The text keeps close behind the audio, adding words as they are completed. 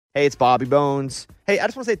Hey, it's Bobby Bones. Hey, I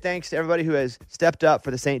just want to say thanks to everybody who has stepped up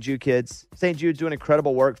for the St. Jude kids. St. Jude's doing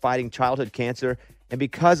incredible work fighting childhood cancer. And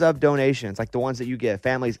because of donations like the ones that you give,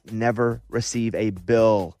 families never receive a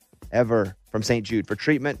bill ever from St. Jude for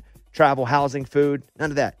treatment, travel, housing, food, none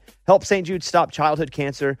of that. Help St. Jude stop childhood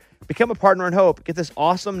cancer. Become a partner in hope. Get this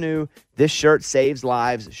awesome new This Shirt Saves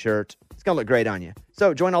Lives shirt. It's going to look great on you.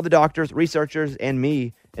 So join all the doctors, researchers, and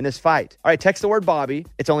me in this fight. All right, text the word Bobby.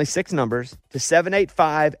 It's only 6 numbers to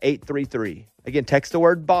 785-833. Again, text the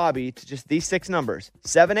word Bobby to just these 6 numbers,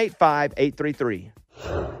 785-833.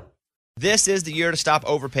 This is the year to stop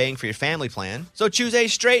overpaying for your family plan. So choose a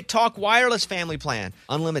Straight Talk Wireless family plan.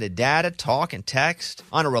 Unlimited data, talk, and text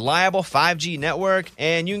on a reliable 5G network.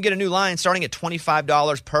 And you can get a new line starting at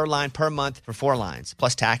 $25 per line per month for 4 lines,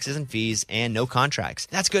 plus taxes and fees and no contracts.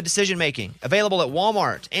 That's good decision making. Available at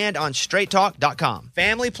Walmart and on straighttalk.com.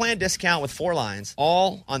 Family plan discount with 4 lines,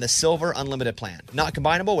 all on the Silver Unlimited plan. Not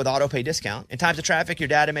combinable with auto pay discount. In times of traffic, your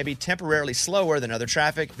data may be temporarily slower than other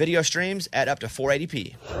traffic. Video streams at up to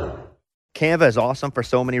 480p. Canva is awesome for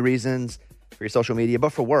so many reasons, for your social media,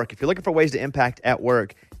 but for work. If you're looking for ways to impact at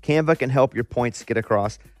work, Canva can help your points get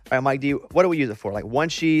across. All right, Mike, what do we use it for? Like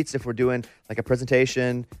one-sheets, if we're doing like a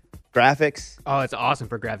presentation, graphics? Oh, it's awesome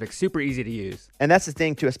for graphics. Super easy to use. And that's the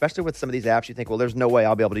thing, too, especially with some of these apps, you think, well, there's no way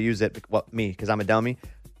I'll be able to use it. Well, me, because I'm a dummy.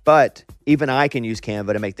 But even I can use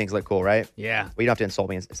Canva to make things look cool, right? Yeah. Well, you don't have to insult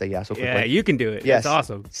me and say yeah so quickly. Yeah, you can do it. Yes. It's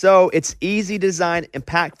awesome. So it's easy design,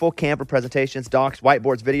 impactful Canva presentations, docs,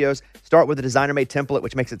 whiteboards, videos. Start with a designer-made template,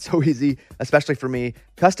 which makes it so easy, especially for me.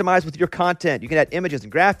 Customize with your content. You can add images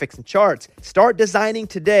and graphics and charts. Start designing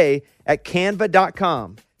today at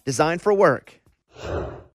canva.com. Design for work.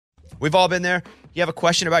 We've all been there. You have a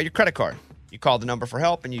question about your credit card. You call the number for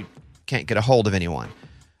help and you can't get a hold of anyone.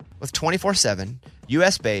 With 24/7,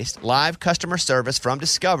 U.S.-based live customer service from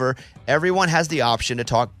Discover, everyone has the option to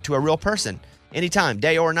talk to a real person anytime,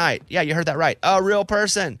 day or night. Yeah, you heard that right. A real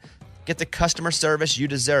person. Get the customer service you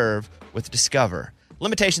deserve with Discover.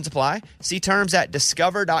 Limitations apply. See terms at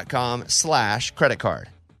discover.com/credit card.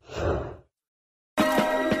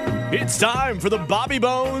 It's time for the Bobby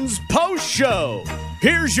Bones Post Show.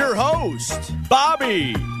 Here's your host,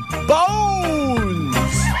 Bobby Bones.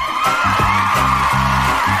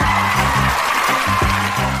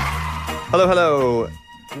 Hello.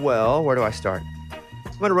 Well, where do I start?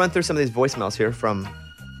 I'm going to run through some of these voicemails here from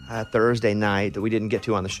Thursday night that we didn't get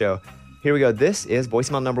to on the show. Here we go. This is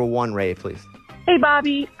voicemail number 1, Ray, please. Hey,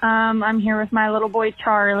 Bobby. I'm here with my little boy,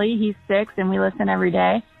 Charlie. He's 6, and we listen every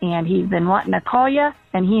day. And he's been wanting to call you,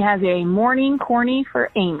 and he has a morning corny for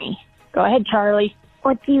Amy. Go ahead, Charlie.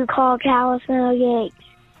 What do you call California eggs?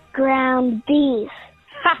 Ground beef.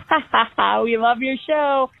 Ha, ha, ha, ha. We love your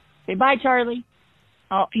show. Say bye, Charlie.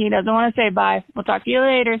 Oh, he doesn't want to say bye. We'll talk to you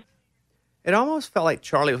later. It almost felt like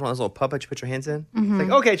Charlie was one of those little puppets you put your hands in. Mm-hmm. It's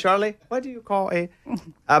like, okay, Charlie, what do you call a...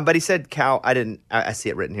 but he said cow. I see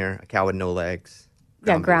it written here. A cow with no legs.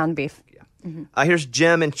 Ground beef. Yeah. Mm-hmm. Here's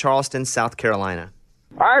Jim in Charleston, South Carolina.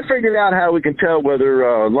 I figured out how we can tell whether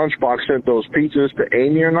Lunchbox sent those pizzas to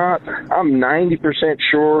Amy or not. I'm 90%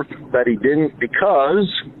 sure that he didn't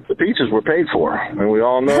because the pizzas were paid for. And we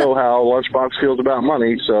all know how Lunchbox feels about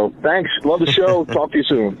money. So thanks. Love the show. Talk to you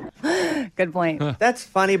soon. Good point. That's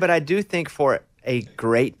funny, but I do think for a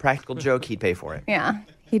great practical joke, he'd pay for it. Yeah,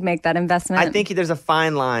 he'd make that investment. I think there's a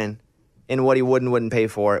fine line in what he would and wouldn't pay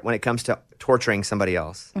for it when it comes to torturing somebody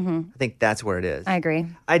else. Mm-hmm. I think that's where it is. I agree.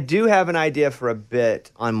 I do have an idea for a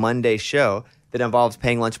bit on Monday's show that involves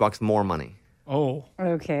paying Lunchbox more money. Oh.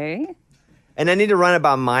 Okay. And I need to run it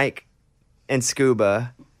by Mike and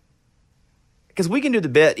Scuba because we can do the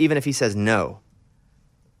bit even if he says no.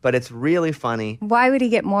 But it's really funny. Why would he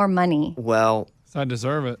get more money? Well, I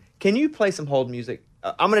deserve it. Can you play some hold music?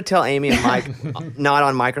 I'm going to tell Amy and Mike, not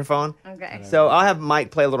on microphone. Okay. So I'll have Mike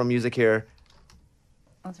play a little music here.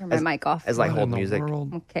 I'll turn my mic off. As like hold music.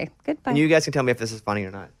 Okay, goodbye. And you guys can tell me if this is funny or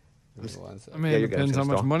not. I mean, it depends how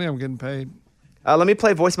much money I'm getting paid. Let me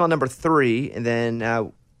play voicemail number 3, and then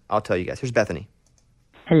I'll tell you guys. Here's Bethany.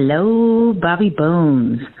 Hello, Bobby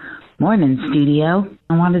Bones. Morning, studio.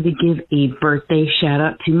 I wanted to give a birthday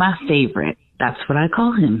shout-out to my favorite. That's what I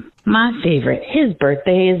call him. My favorite. His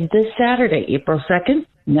birthday is this Saturday, April 2nd.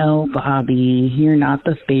 No, Bobby, you're not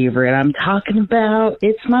the favorite I'm talking about.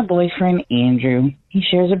 It's my boyfriend, Andrew. He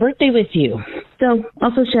shares a birthday with you. So,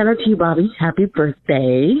 also shout out to you, Bobby. Happy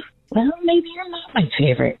birthday. Well, maybe you're not my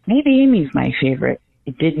favorite. Maybe Amy's my favorite.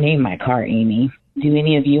 I did name my car Amy. Do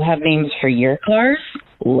any of you have names for your cars?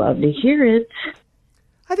 Love to hear it.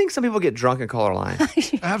 I think some people get drunk and call her line.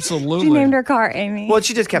 Absolutely. She named her car Amy. Well,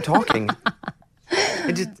 she just kept talking.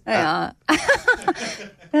 Yeah.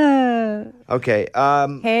 Okay.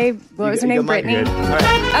 Hey, what was her name? Brittany? All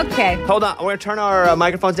right. Okay. Hold on. We're going to turn our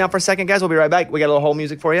microphones down for a second, guys. We'll be right back. We got a little hold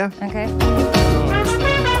music for you. Okay. Are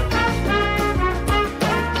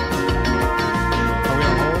we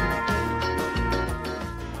on hold?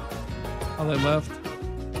 Oh, they left?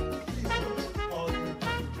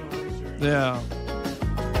 Yeah.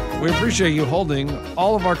 We appreciate you holding.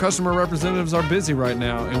 All of our customer representatives are busy right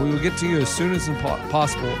now, and we will get to you as soon as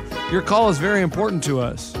possible. Your call is very important to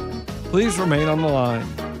us. Please remain on the line.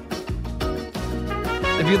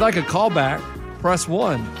 If you'd like a call back, press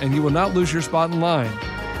 1, and you will not lose your spot in line.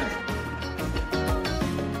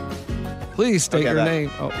 Please state your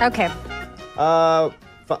name. Oh. Okay.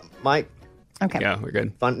 Mike? Okay. Yeah, we're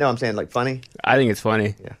good. Fun? No, I'm saying like funny. I think it's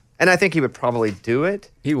funny. Yeah. And I think he would probably do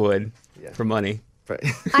it. He would. Yeah. For money.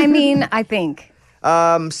 I mean, I think.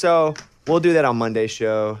 So we'll do that on Monday's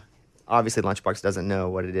show. Obviously, Lunchbox doesn't know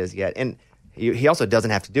what it is yet. And he also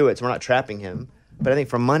doesn't have to do it, so we're not trapping him. But I think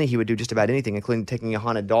for money, he would do just about anything, including taking a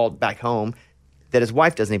haunted doll back home that his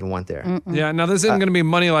wife doesn't even want there. Mm-mm. Yeah, now this isn't going to be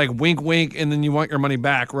money like wink, wink, and then you want your money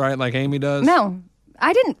back, right? Like Amy does? No.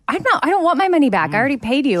 I don't want my money back. I already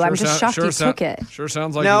paid you. I'm just shocked you took it. Sure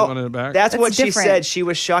sounds like you wanted it back. That's what different. She said. She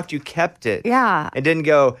was shocked you kept it. Yeah. And didn't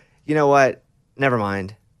go, you know what? Never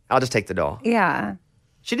mind. I'll just take the doll. Yeah.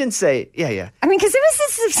 She didn't say, yeah. I mean, because it was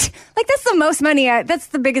just, like, that's the most money, that's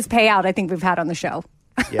the biggest payout I think we've had on the show.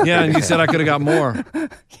 Yeah, and you said I could have got more. Yeah.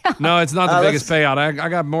 No, it's not the biggest payout. I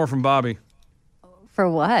got more from Bobby. For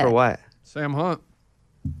what? For what? Sam Hunt.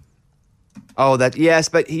 Oh, yes,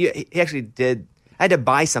 but he actually did. I had to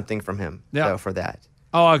buy something from him, though, for that.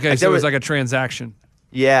 Oh, okay, like so it was like a transaction.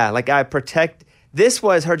 Yeah, like this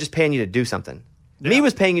was her just paying you to do something. Yeah. Me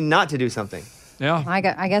was paying you not to do something. Yeah. I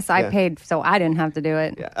guess I paid so I didn't have to do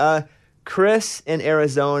it. Yeah. Chris in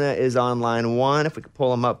Arizona is on line 1. If we could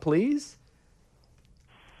pull him up, please.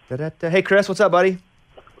 Da-da-da. Hey, Chris, what's up, buddy?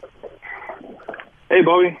 Hey,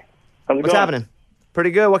 Bobby. How's it What's going? happening?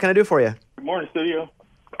 Pretty good. What can I do for you? Good morning, studio.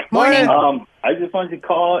 Morning. I just wanted to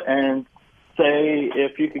call and say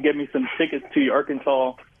if you could get me some tickets to your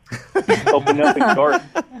Arkansas opening up in Garth.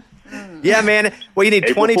 Yeah, man. Well, you need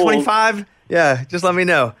April 20, Fools. 25? Yeah, just let me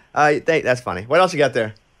know. That's funny. What else you got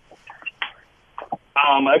there?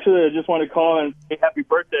 Actually, I just want to call and say happy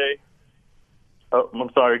birthday. Oh, I'm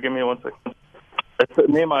sorry. Give me 1 second.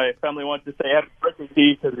 Me and my family want to say happy birthday to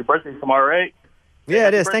you because your birthday's tomorrow, right? Yeah,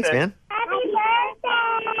 it is. Birthday. Thanks, man. Happy birthday!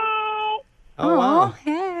 Oh, wow.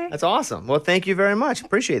 Hey. That's awesome. Well, thank you very much.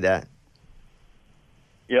 Appreciate that.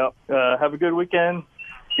 Yep. Have a good weekend.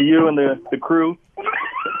 To you and the crew.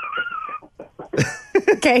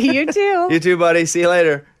 Okay, you too. You too, buddy. See you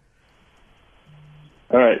later.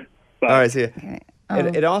 All right. Bye. All right, see you.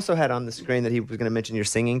 Okay. It also had on the screen that he was going to mention your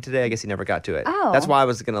singing today. I guess he never got to it. Oh. That's why I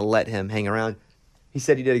was going to let him hang around. He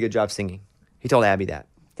said he did a good job singing. He told Abby that.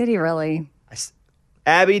 Did he really?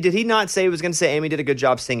 Abby, did he not say he was going to say Amy did a good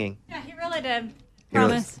job singing? Yeah, he really did. He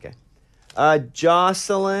really- Promise. Okay.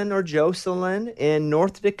 Jocelyn in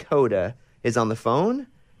North Dakota is on the phone.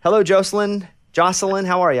 Hello, Jocelyn. Jocelyn,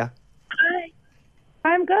 how are you? Hi.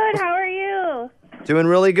 I'm good. How are you? Doing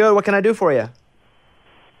really good. What can I do for you?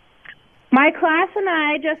 My class and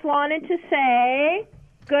I just wanted to say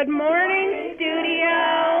good morning,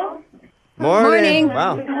 studio. Morning.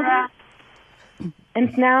 Wow.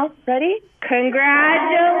 And now, ready?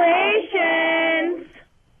 Congratulations.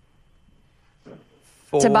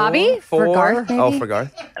 To Bobby? For Garth, maybe? Oh, for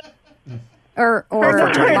Garth. Or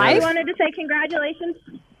for turning I life? wanted to say congratulations.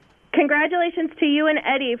 Congratulations to you and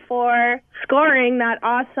Eddie for scoring that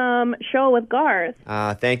awesome show with Garth.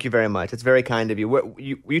 Thank you very much. It's very kind of you.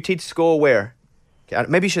 You teach school where? Okay,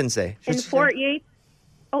 maybe you shouldn't say. In Fort Yates.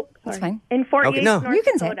 Oh, sorry. That's fine. In Fort Yates, no. North You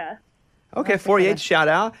can say it. Dakota. Okay, 48, shout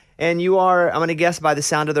out. And you are, I'm going to guess by the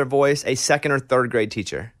sound of their voice, a 2nd or 3rd grade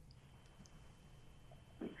teacher.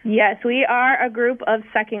 Yes, we are a group of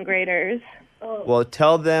 2nd graders. Well,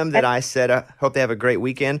 tell them that I said, I hope they have a great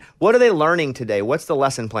weekend. What are they learning today? What's the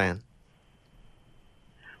lesson plan?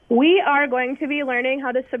 We are going to be learning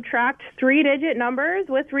how to subtract 3-digit numbers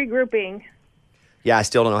with regrouping. Yeah, I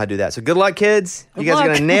still don't know how to do that. So good luck, kids. You guys are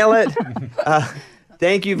going to nail it.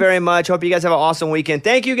 Thank you very much. Hope you guys have an awesome weekend.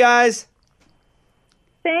 Thank you, guys.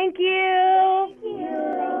 Thank you.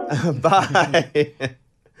 Bye.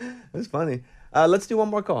 That's funny. Let's do one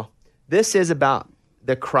more call. This is about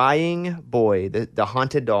the crying boy, the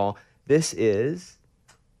haunted doll. This is...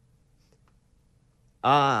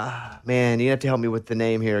 man, you have to help me with the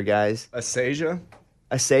name here, guys. Asasia?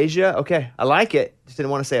 Asasia? Okay, I like it. Just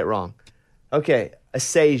didn't want to say it wrong. Okay,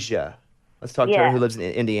 Asasia. Let's talk to her who lives in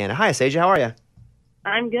Indiana. Hi, Asasia. How are you?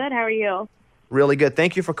 I'm good. How are you? Really good.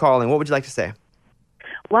 Thank you for calling. What would you like to say?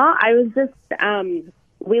 Well, I was just,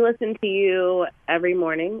 we listen to you every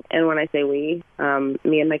morning. And when I say we,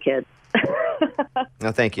 me and my kids.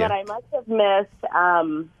 No, thank you. But I must have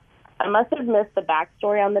missed the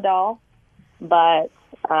backstory on the doll. But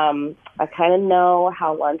I kind of know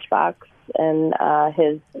how Lunchbox and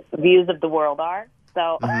his views of the world are.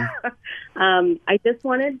 So I just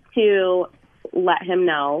wanted to let him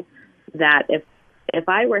know that if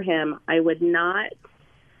I were him, I would not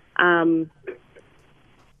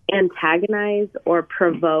antagonize or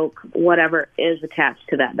provoke whatever is attached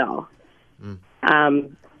to that doll.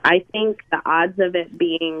 I think the odds of it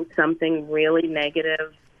being something really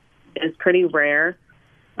negative is pretty rare,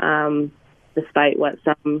 despite what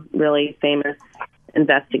some really famous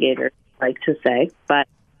investigators like to say. But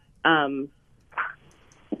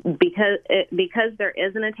because there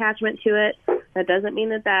is an attachment to it, that doesn't mean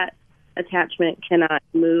that attachment cannot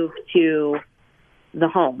move to the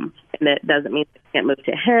home, and it doesn't mean it can't move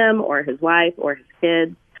to him or his wife or his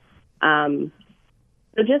kids.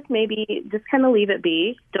 So just kind of leave it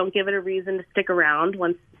be. Don't give it a reason to stick around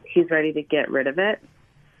once he's ready to get rid of it.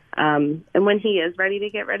 And when he is ready to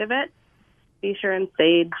get rid of it, be sure and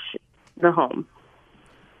sage the home.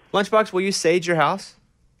 Lunchbox, will you sage your house?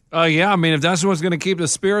 Yeah, I mean, if that's what's going to keep the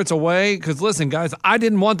spirits away. Because listen, guys, I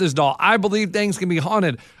didn't want this doll. I believe things can be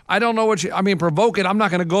haunted. I don't know provoke it. I'm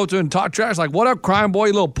not going to go to and talk trash like, what up, crime boy,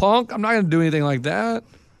 you little punk? I'm not going to do anything like that.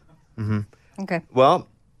 Mm-hmm. Okay. Well,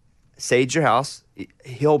 sage your house.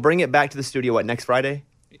 He'll bring it back to the studio, next Friday?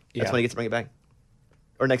 Yeah. That's when he gets to bring it back?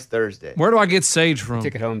 Or next Thursday? Where do I get sage from?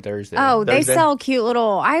 Take it home Thursday. Oh, they Thursday? sell cute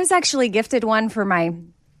little... I was actually gifted one for my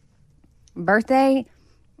birthday,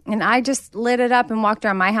 and I just lit it up and walked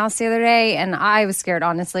around my house the other day, and I was scared,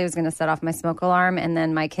 honestly. I was going to set off my smoke alarm, and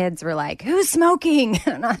then my kids were like, who's smoking?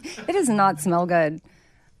 It does not smell good.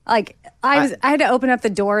 Like, I had to open up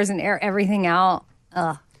the doors and air everything out.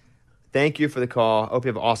 Ugh. Thank you for the call. Hope you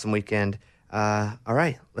have an awesome weekend. All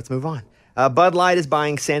right, let's move on. Bud Light is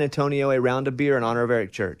buying San Antonio a round of beer in honor of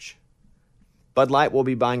Eric Church. Bud Light will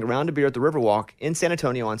be buying a round of beer at the Riverwalk in San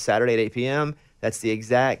Antonio on Saturday at 8 p.m. That's the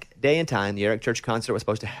exact day and time the Eric Church concert was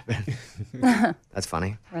supposed to happen. That's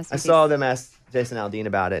funny. I saw them ask Jason Aldean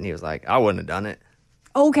about it, and he was like, I wouldn't have done it.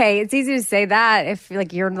 Okay, it's easy to say that if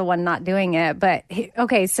you're the one not doing it. But,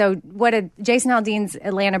 okay, so what did Jason Aldean's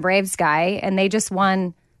Atlanta Braves guy, and they just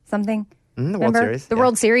won something? The World Series. The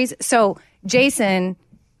World Series. So Jason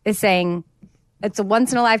is saying it's a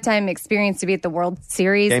once-in-a-lifetime experience to be at the World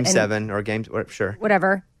Series. Game 7 or games, sure.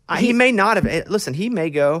 Whatever. He may not have. Listen, he may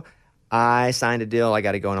go, I signed a deal, I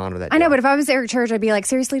got to go and honor that deal. I know, but if I was Eric Church, I'd be like,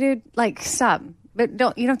 seriously, dude? Like, stop. But you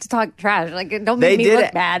don't have to talk trash. Like, don't make me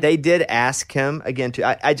look bad. They did ask him again, too.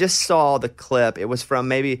 I just saw the clip. It was from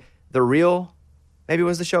maybe The Real. Maybe it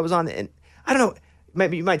was the show it was on. And I don't know.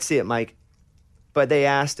 Maybe you might see it, Mike. But they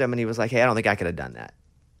asked him, and he was like, hey, I don't think I could have done that.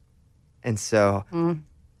 And so...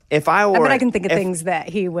 If I were, I bet I can think of things that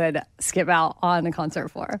he would skip out on a concert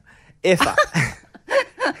for.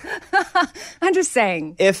 I'm just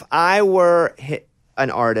saying. If I were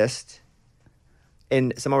an artist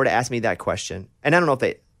and someone were to ask me that question, and I don't know if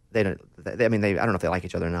I don't know if they like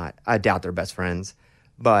each other or not. I doubt they're best friends.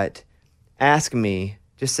 But ask me,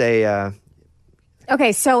 just say.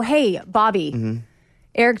 Okay, so hey, Bobby.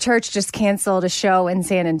 Eric Church just canceled a show in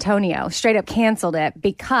San Antonio, straight up canceled it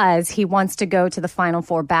because he wants to go to the Final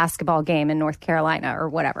Four basketball game in North Carolina or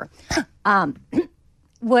whatever.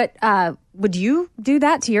 Would you do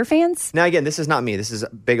that to your fans? Now, again, this is not me. This is a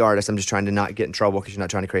big artist. I'm just trying to not get in trouble because you're not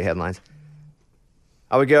trying to create headlines.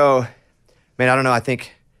 I would go, man, I don't know. I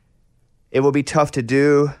think it will be tough to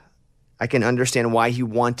do. I can understand why he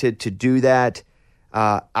wanted to do that.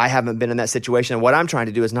 I haven't been in that situation. What I'm trying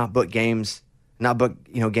to do is not book games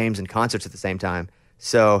and concerts at the same time.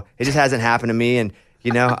 So it just hasn't happened to me, and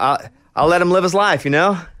I'll let him live his life.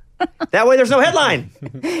 That way there's no headline.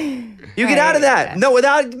 You get out of that. No,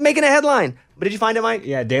 without making a headline. But did you find it, Mike?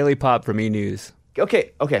 Yeah, Daily Pop from E! News.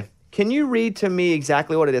 Okay. Can you read to me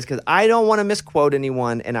exactly what it is? Because I don't want to misquote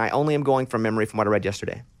anyone, and I only am going from memory from what I read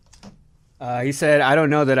yesterday. He said, I don't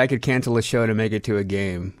know that I could cancel a show to make it to a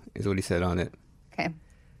game, is what he said on it. Okay.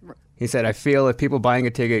 He said, I feel if people buying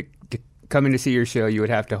a ticket coming to see your show, you would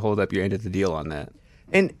have to hold up your end of the deal on that.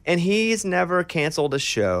 And he's never canceled a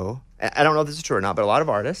show. I don't know if this is true or not, but a lot of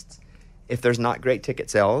artists, if there's not great ticket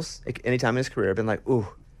sales, anytime in his career, have been like, ooh,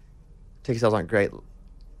 ticket sales aren't great.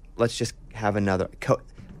 Let's just have another.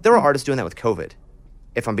 There were artists doing that with COVID,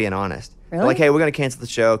 if I'm being honest. Really? They're like, hey, we're going to cancel the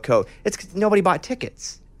show. It's 'cause nobody bought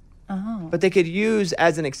tickets. Oh. But they could use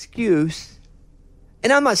as an excuse,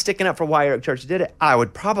 and I'm not sticking up for why Eric Church did it. I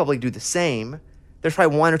would probably do the same. There's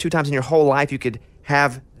probably 1 or 2 times in your whole life you could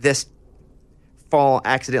have this fall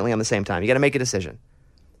accidentally on the same time. You got to make a decision.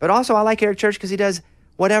 But also, I like Eric Church because he does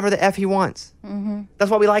whatever the F he wants. Mm-hmm.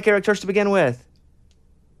 That's why we like Eric Church to begin with.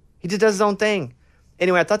 He just does his own thing.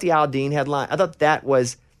 Anyway, I thought the Al Dean headline, I thought that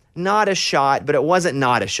was not a shot, but it wasn't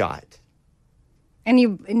not a shot.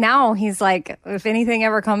 And now he's like, if anything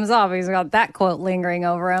ever comes up, he's got that quote lingering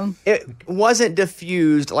over him. It wasn't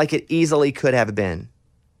diffused like it easily could have been.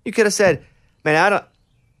 You could have said, man,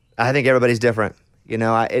 I think everybody's different. You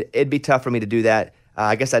know, it'd be tough for me to do that.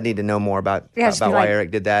 I guess I'd need to know more about why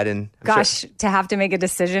Eric did that. And to have to make a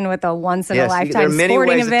decision with a once in Yes, a lifetime there are many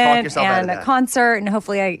sporting ways to talk event yourself out of and a that. concert, and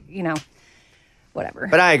hopefully whatever.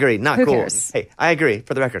 But I agree, not Who cool. cares? Hey, I agree,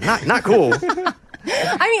 for the record. Not cool.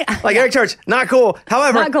 I mean, like Eric Church, not cool.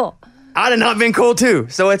 However, not cool. I'd have not been cool too.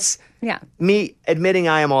 So it's Yeah. me admitting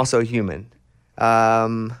I am also human.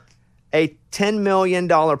 A $10 million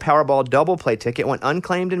Powerball double play ticket went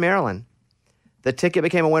unclaimed in Maryland. The ticket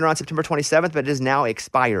became a winner on September 27th, but it is now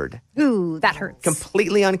expired. Ooh, that hurts.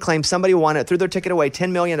 Completely unclaimed. Somebody won it, threw their ticket away,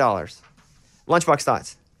 $10 million. Lunchbox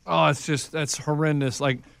thoughts? Oh, that's horrendous.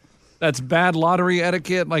 Like, that's bad lottery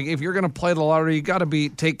etiquette. Like, if you're going to play the lottery, you got to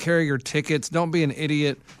take care of your tickets. Don't be an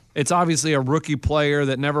idiot. It's obviously a rookie player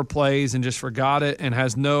that never plays and just forgot it and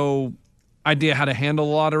has no idea how to handle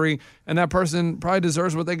the lottery. And that person probably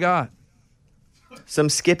deserves what they got. Some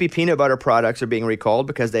Skippy peanut butter products are being recalled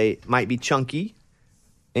because they might be chunky.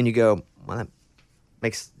 And you go, well,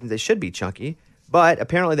 they should be chunky. But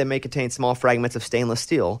apparently they may contain small fragments of stainless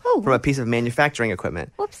steel from a piece of manufacturing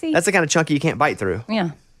equipment. Whoopsie. That's the kind of chunky you can't bite through.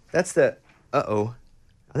 Yeah. That's the, I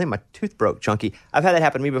think my tooth broke chunky. I've had that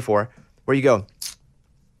happen to me before where you go,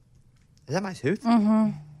 is that my tooth? Mm-hmm.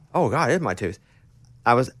 Oh, God, it is my tooth.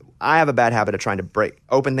 I have a bad habit of trying to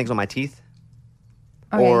open things on my teeth.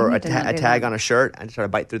 Or a tag on a shirt. I just try to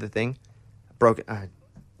bite through the thing. Broke it.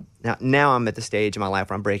 Now I'm at the stage in my life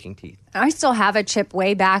where I'm breaking teeth. I still have a chip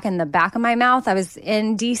way back in the back of my mouth. I was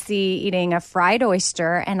in D.C. eating a fried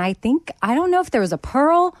oyster, and I don't know if there was a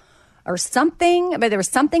pearl or something, but there was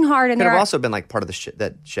something hard in Could there. have also been like part of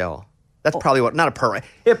that shell. That's probably not a pearl.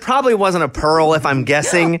 It probably wasn't a pearl, if I'm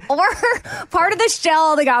guessing. Or part of the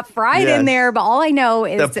shell that got fried in there. But all I know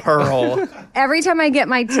is the pearl. Every time I get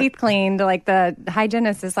my teeth cleaned, like the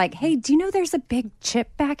hygienist is like, hey, do you know there's a big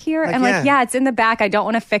chip back here? I'm like, yeah, it's in the back. I don't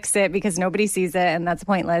want to fix it because nobody sees it and that's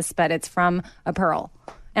pointless, but it's from a pearl.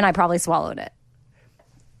 And I probably swallowed it.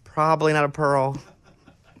 Probably not a pearl.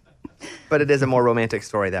 But it is a more romantic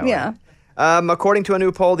story that way. Yeah. According to a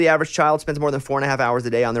new poll, the average child spends more than 4.5 hours a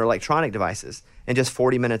day on their electronic devices and just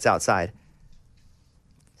 40 minutes outside.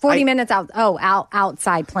 40 minutes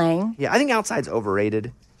outside playing. Yeah, I think outside's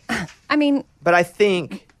overrated. I mean, but I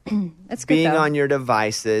think it's good, being though. on your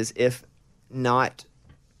devices, if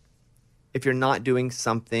you're not doing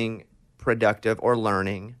something productive or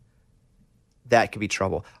learning, that could be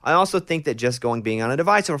trouble. I also think that just being on a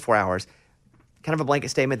device for 4 hours, kind of a blanket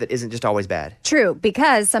statement that isn't just always bad. True,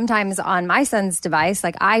 because sometimes on my son's device,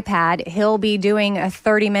 like iPad, he'll be doing a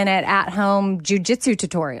 30-minute at-home jiu-jitsu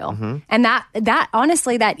tutorial. Mm-hmm. And that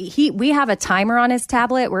honestly, we have a timer on his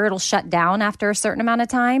tablet where it'll shut down after a certain amount of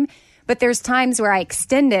time. But there's times where I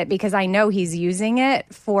extend it because I know he's using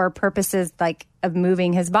it for purposes like of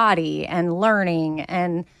moving his body and learning.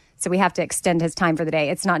 And so we have to extend his time for the day.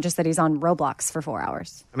 It's not just that he's on Roblox for 4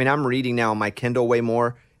 hours. I mean, I'm reading now on my Kindle way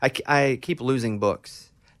more. I keep losing books.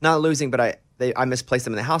 Not losing, but I misplaced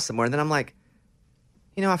them in the house somewhere. And then I'm like,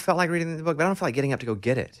 I felt like reading the book, but I don't feel like getting up to go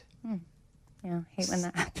get it. Yeah, I hate when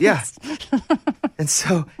that happens. Yeah. And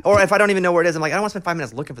so, or if I don't even know where it is, I'm like, I don't want to spend 5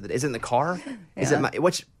 minutes looking for it. Is it in the car? Yeah. Is it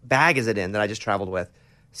which bag is it in that I just traveled with?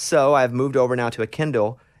 So I've moved over now to a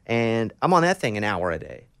Kindle, and I'm on that thing an hour a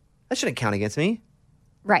day. That shouldn't count against me.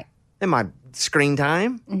 Right. In my screen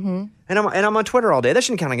time. Mm-hmm. And I'm on Twitter all day. That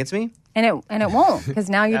shouldn't count against me. And it won't, because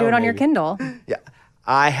now you do it on your Kindle. Yeah.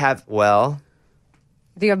 I have, do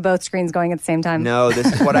you have both screens going at the same time? No,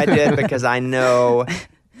 this is what I did because I know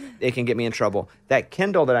it can get me in trouble. That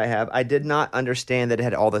Kindle that I have, I did not understand that it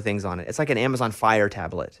had all the things on it. It's like an Amazon Fire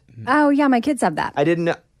tablet. Oh, yeah, my kids have that. I didn't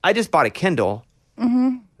know. I just bought a Kindle.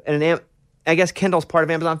 Mm-hmm. And I guess Kindle's part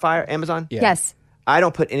of Amazon Fire. Amazon? Yeah. Yes. I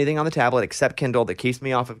don't put anything on the tablet except Kindle that keeps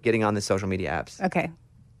me off of getting on the social media apps. Okay.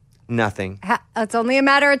 Nothing. It's only a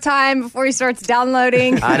matter of time before he starts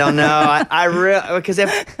downloading. I don't know. I really, because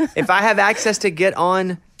if I have access to get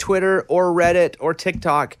on Twitter or Reddit or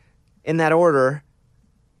TikTok in that order,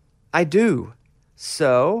 I do.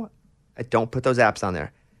 So I don't put those apps on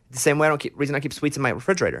there. The same way reason I keep sweets in my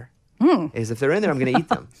refrigerator is if they're in there, I'm going to eat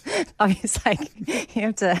them. Obviously, like,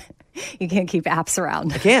 you can't keep apps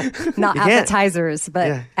around. I can't. Not You can't. appetizers, but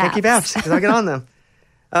Yeah, apps. can't keep apps because I get on them.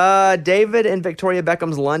 David and Victoria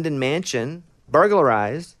Beckham's London mansion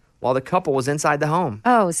burglarized while the couple was inside the home.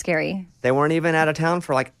 Oh, scary. They weren't even out of town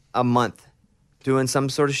for like a month doing some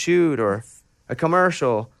sort of shoot or a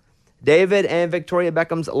commercial. David and Victoria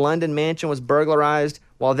Beckham's London mansion was burglarized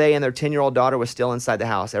while they and their 10-year-old daughter was still inside the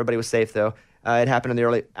house. Everybody was safe, though. It happened in the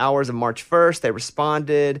early hours of March 1st. They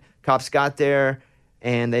responded. Cops got there,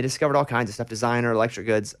 and they discovered all kinds of stuff, designer, electric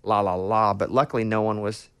goods, la. But luckily, no one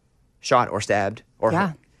was shot or stabbed or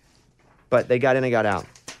hurt. But they got in and got out.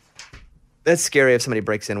 That's scary if somebody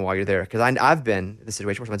breaks in while you're there, because I've been in the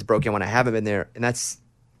situation where someone's broke in when I haven't been there, and that's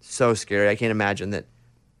so scary. I can't imagine that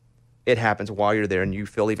it happens while you're there and you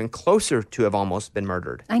feel even closer to have almost been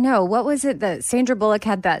murdered. I know. What was it that Sandra Bullock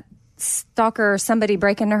had that stalker, somebody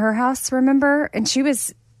break into her house, remember? And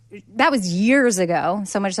that was years ago,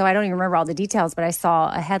 so much so I don't even remember all the details, but I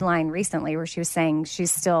saw a headline recently where she was saying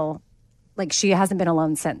she's still, like, she hasn't been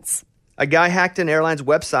alone since. A guy hacked an airline's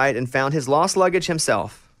website and found his lost luggage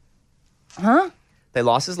himself. Huh? They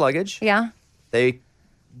lost his luggage. Yeah. They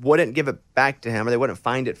wouldn't give it back to him, or they wouldn't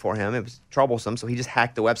find it for him. It was troublesome, so he just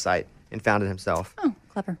hacked the website and found it himself. Oh,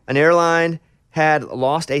 clever. An airline had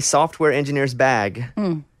lost a software engineer's bag.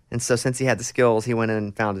 And so since he had the skills, he went in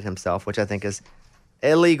and found it himself, which I think is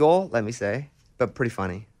illegal, let me say, but pretty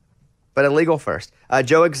funny. But illegal first.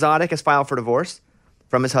 Joe Exotic has filed for divorce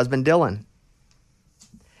from his husband, Dylan.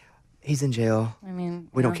 He's in jail. I mean,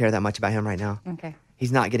 we don't care that much about him right now. Okay.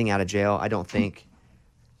 He's not getting out of jail, I don't think.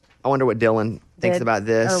 I wonder what Dylan thinks about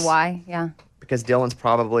this. Or why, yeah. Because Dylan's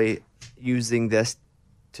probably using this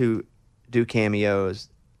to do cameos,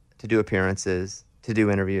 to do appearances, to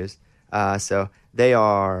do interviews. So they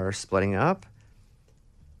are splitting up.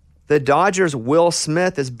 The Dodgers' Will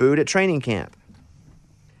Smith is booed at training camp.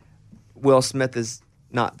 Will Smith is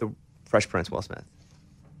not the Fresh Prince Will Smith.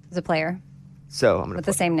 He's a player. So I'm with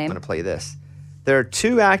the same name. I'm going to play you this. There are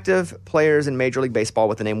 2 active players in Major League Baseball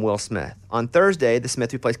with the name Will Smith. On Thursday, the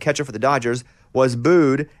Smith who plays catcher for the Dodgers was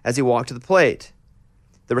booed as he walked to the plate.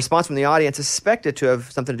 The response from the audience is suspected to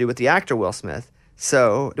have something to do with the actor Will Smith.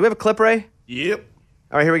 So, do we have a clip, Ray? Yep.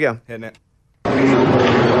 All right, here we go. Hitting it.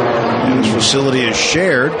 This facility is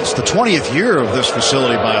shared. It's the 20th year of this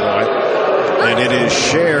facility, by the way. And it is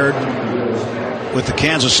shared with the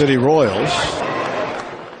Kansas City Royals.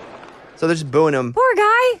 So they're just booing him. Poor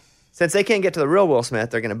guy. Since they can't get to the real Will Smith,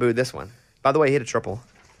 they're going to boo this one. By the way, he hit a triple.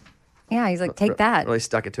 Yeah, he's like, take that. Really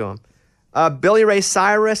stuck it to him. Billy Ray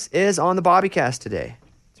Cyrus is on the Bobbycast today.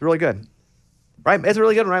 It's really good. Right? It's a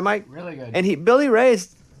really good one, right, Mike? Really good. And Billy Ray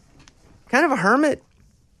is kind of a hermit.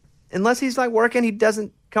 Unless he's like working, he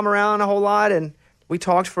doesn't come around a whole lot. And we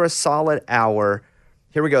talked for a solid hour.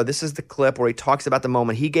 Here we go. This is the clip where he talks about the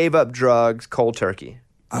moment he gave up drugs cold turkey.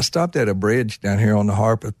 I stopped at a bridge down here on the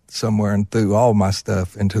Harpeth somewhere and threw all my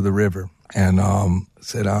stuff into the river and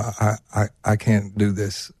said, I can't do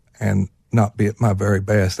this and not be at my very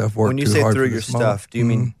best. I've worked When you too say hard through for your this stuff,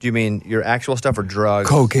 moment. do you mean your actual stuff or drugs?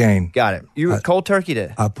 Cocaine. Got it. You cold turkeyed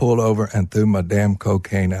it. I pulled over and threw my damn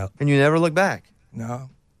cocaine out. And you never looked back? No.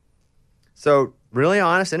 So, really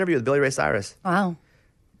honest interview with Billy Ray Cyrus. Wow.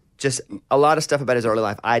 Just a lot of stuff about his early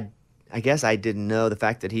life. I guess I didn't know the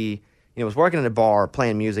fact that he was working in a bar,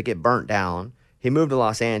 playing music, it burnt down. He moved to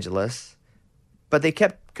Los Angeles. But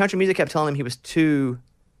country music kept telling him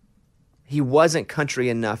he wasn't country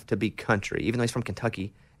enough to be country, even though he's from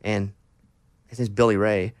Kentucky, and his name's Billy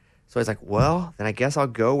Ray. So he's like, well, then I guess I'll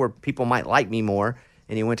go where people might like me more.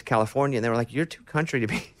 And he went to California, and they were like, you're too country to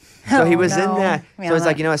be. So he was in that. Yeah, so he's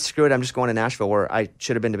like, screw it, I'm just going to Nashville where I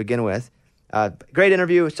should have been to begin with. Great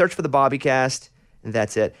interview. Search for the Bobbycast, and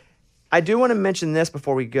that's it. I do want to mention this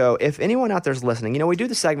before we go. If anyone out there is listening, we do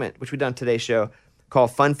the segment, which we've done today's show,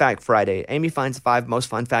 called Fun Fact Friday. Amy finds the 5 most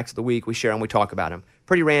fun facts of the week. We share them. We talk about them.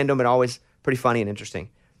 Pretty random, but always pretty funny and interesting.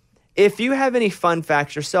 If you have any fun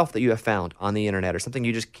facts yourself that you have found on the internet or something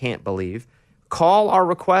you just can't believe, call our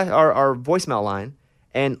voicemail line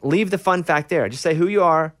and leave the fun fact there. Just say who you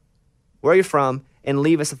are, where you're from, and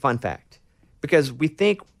leave us a fun fact. Because we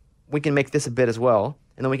think we can make this a bit as well,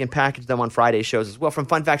 and then we can package them on Friday shows as well from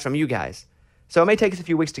fun facts from you guys. So it may take us a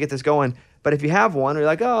few weeks to get this going, but if you have one, or you're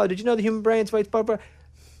like, oh, did you know the human brain's blah, blah, blah.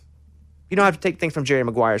 You don't have to take things from Jerry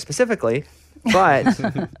Maguire specifically, but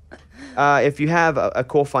if you have a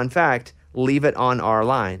cool fun fact, leave it on our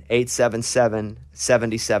line,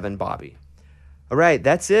 877-77-BOBBY. All right,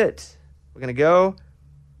 that's it. We're going to go.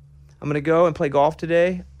 I'm going to go and play golf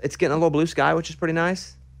today. It's getting a little blue sky, which is pretty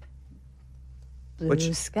nice.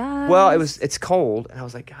 Blue sky. Well, it's cold, and I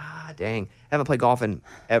was like, God dang. I haven't played golf in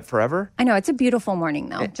forever. I know. It's a beautiful morning,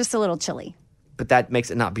 though. Just a little chilly. But that makes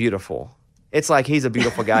it not beautiful. It's like he's a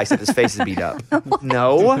beautiful guy, except his face is beat up.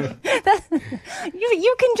 No.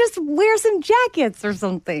 You can just wear some jackets or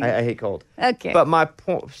something. I hate cold. Okay. But my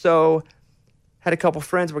point, so had a couple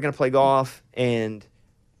friends, we're going to play golf, and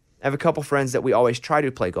I have a couple friends that we always try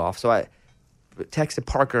to play golf. So I texted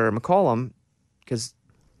Parker McCollum because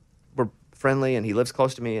we're friendly and he lives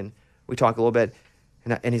close to me and we talk a little bit.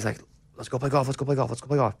 And he's like, let's go play golf. So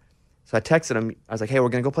I texted him. I was like, hey, we're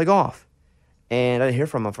going to go play golf. And I didn't hear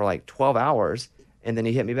from him for like 12 hours. And then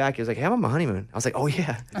he hit me back. He was like, hey, I'm on my honeymoon. I was like, oh,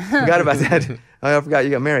 yeah. Forgot about that. I forgot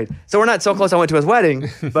you got married. So we're not so close I went to his wedding,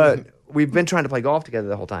 but we've been trying to play golf together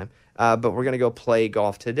the whole time. But we're going to go play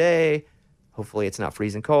golf today. Hopefully it's not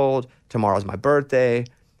freezing cold. Tomorrow's my birthday,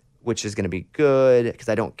 which is going to be good because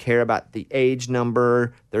I don't care about the age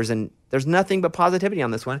number. There's nothing but positivity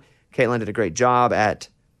on this one. Caitlin did a great job at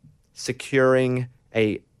securing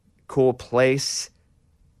a cool place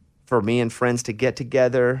for me and friends to get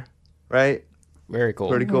together, right? Very cool.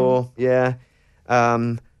 Pretty cool, yeah.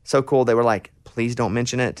 So cool. They were like, please don't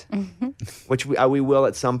mention it, which we will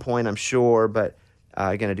at some point, I'm sure, but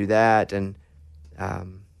going to do that. And,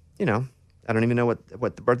 I don't even know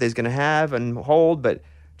what the birthday's going to have and hold, but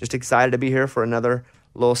just excited to be here for another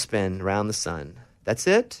little spin around the sun. That's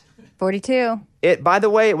it. 42. By the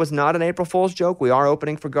way, it was not an April Fool's joke. We are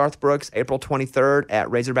opening for Garth Brooks April 23rd at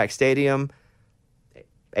Razorback Stadium.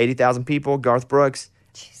 80,000 people, Garth Brooks.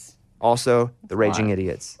 Jeez. Also, the Raging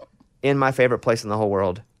Idiots. In my favorite place in the whole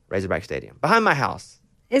world, Razorback Stadium. Behind my house.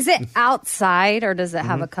 Is it outside or does it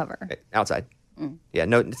have a cover? Outside. Yeah,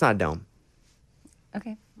 no, it's not a dome.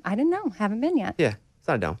 Okay. I didn't know. Haven't been yet. Yeah, it's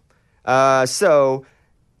not a dome. So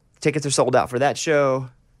tickets are sold out for that show,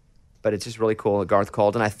 but it's just really cool that Garth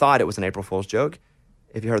called, and I thought it was an April Fool's joke.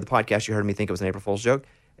 If you heard the podcast, you heard me think it was an April Fool's joke.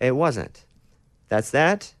 It wasn't. That's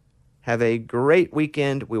that. Have a great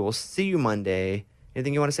weekend. We will see you Monday.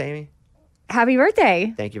 Anything you want to say, Amy? Happy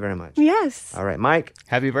birthday. Thank you very much. Yes. All right, Mike.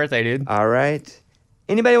 Happy birthday, dude. All right.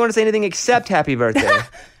 Anybody want to say anything except happy birthday?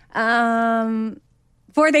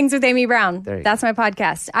 4 Things with Amy Brown. That's my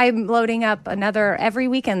podcast. I'm loading up every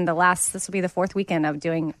weekend. This will be the 4th weekend of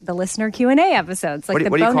doing the listener Q&A episodes. Like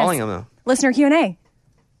what are you calling them, though? Listener Q&A.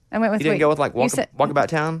 I went with You didn't go with like walk about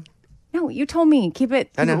town? No, you told me. Keep it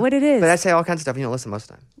what it is. But I say all kinds of stuff. You don't listen most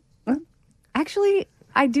of the time. Actually,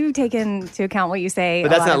 I do take into account what you say. But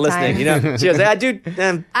that's not listening. You know, she goes, I do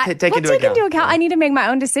take into account. I need to make my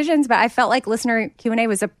own decisions, but I felt like listener Q&A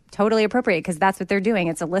was totally appropriate because that's what they're doing.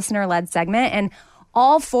 It's a listener-led segment, and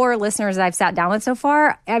all 4 listeners I've sat down with so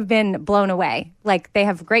far, I've been blown away. Like, they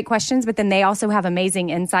have great questions, but then they also have amazing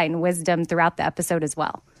insight and wisdom throughout the episode as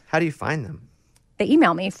well. How do you find them? They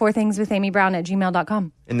email me,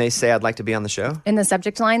 4thingswithamybrown@gmail.com. And they say, I'd like to be on the show? In the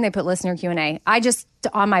subject line, they put listener Q&A.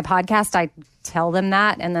 On my podcast, I tell them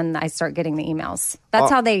that, and then I start getting the emails.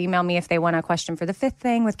 That's how they email me if they want a question for the 5th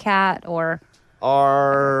thing with Kat or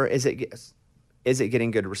is it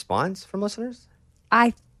getting good response from listeners?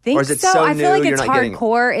 I think or is it so. I new, feel like you're it's not getting...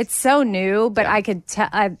 hardcore. It's so new, but I could tell.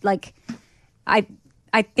 I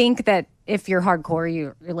think that if you're hardcore,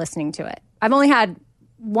 you're listening to it. I've only had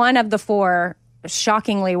one of the 4.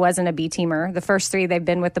 Shockingly wasn't a B-teamer. The first 3, they've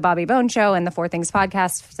been with the Bobby Bones Show and the 4 Things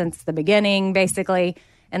podcast since the beginning, basically.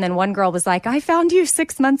 And then one girl was like, I found you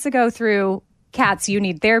 6 months ago through Kat's You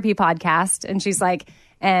Need Therapy podcast. And she's like,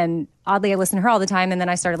 and oddly, I listen to her all the time. And then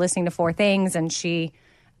I started listening to 4 Things, and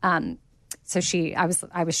I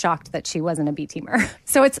was shocked that she wasn't a B-teamer.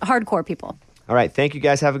 So it's hardcore people. All right. Thank you,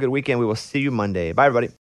 guys. Have a good weekend. We will see you Monday. Bye,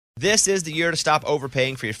 everybody. This is the year to stop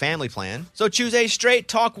overpaying for your family plan. So choose a Straight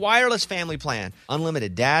Talk Wireless family plan.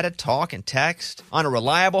 Unlimited data, talk, and text on a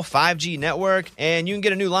reliable 5G network. And you can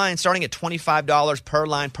get a new line starting at $25 per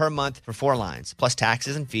line per month for 4 lines, plus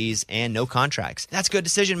taxes and fees and no contracts. That's good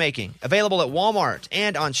decision making. Available at Walmart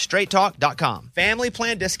and on straighttalk.com. Family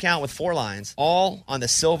plan discount with 4 lines, all on the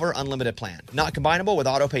Silver Unlimited plan. Not combinable with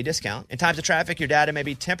auto pay discount. In times of traffic, your data may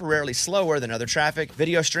be temporarily slower than other traffic.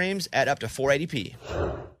 Video streams at up to 480p.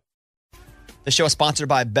 The show is sponsored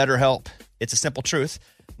by BetterHelp. It's a simple truth.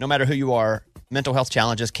 No matter who you are, mental health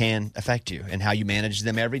challenges can affect you, and how you manage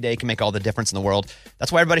them every day can make all the difference in the world.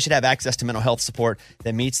 That's why everybody should have access to mental health support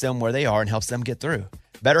that meets them where they are and helps them get through.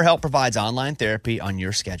 BetterHelp provides online therapy on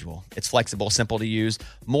your schedule. It's flexible, simple to use,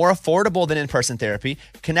 more affordable than in-person therapy.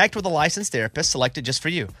 Connect with a licensed therapist selected just for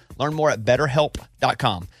you. Learn more at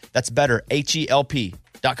BetterHelp.com. That's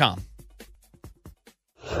BetterHelp.com.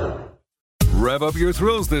 Rev up your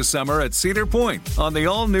thrills this summer at Cedar Point on the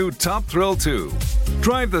all-new Top Thrill 2.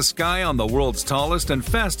 Drive the sky on the world's tallest and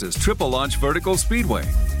fastest triple-launch vertical speedway.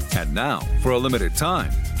 And now, for a limited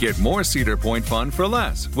time, get more Cedar Point fun for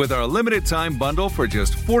less with our limited time bundle for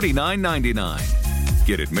just $49.99.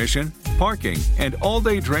 Get admission, parking, and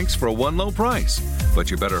all-day drinks for one low price.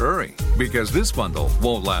 But you better hurry, because this bundle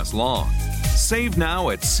won't last long. Save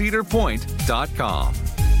now at cedarpoint.com.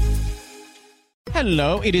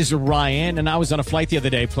 Hello, it is Ryan, and I was on a flight the other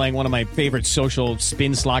day playing one of my favorite social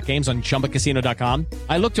spin slot games on ChumbaCasino.com.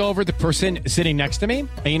 I looked over at the person sitting next to me,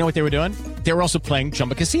 and you know what they were doing? They were also playing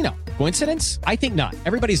Chumba Casino. Coincidence? I think not.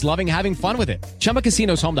 Everybody's loving having fun with it. Chumba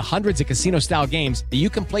Casino is home to hundreds of casino-style games that you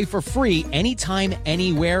can play for free anytime,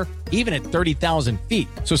 anywhere, even at 30,000 feet.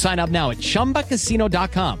 So sign up now at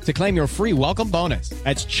ChumbaCasino.com to claim your free welcome bonus.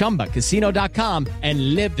 That's ChumbaCasino.com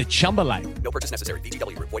and live the Chumba life. No purchase necessary.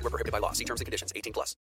 VGW. Void where prohibited by law. See terms and conditions. 18+.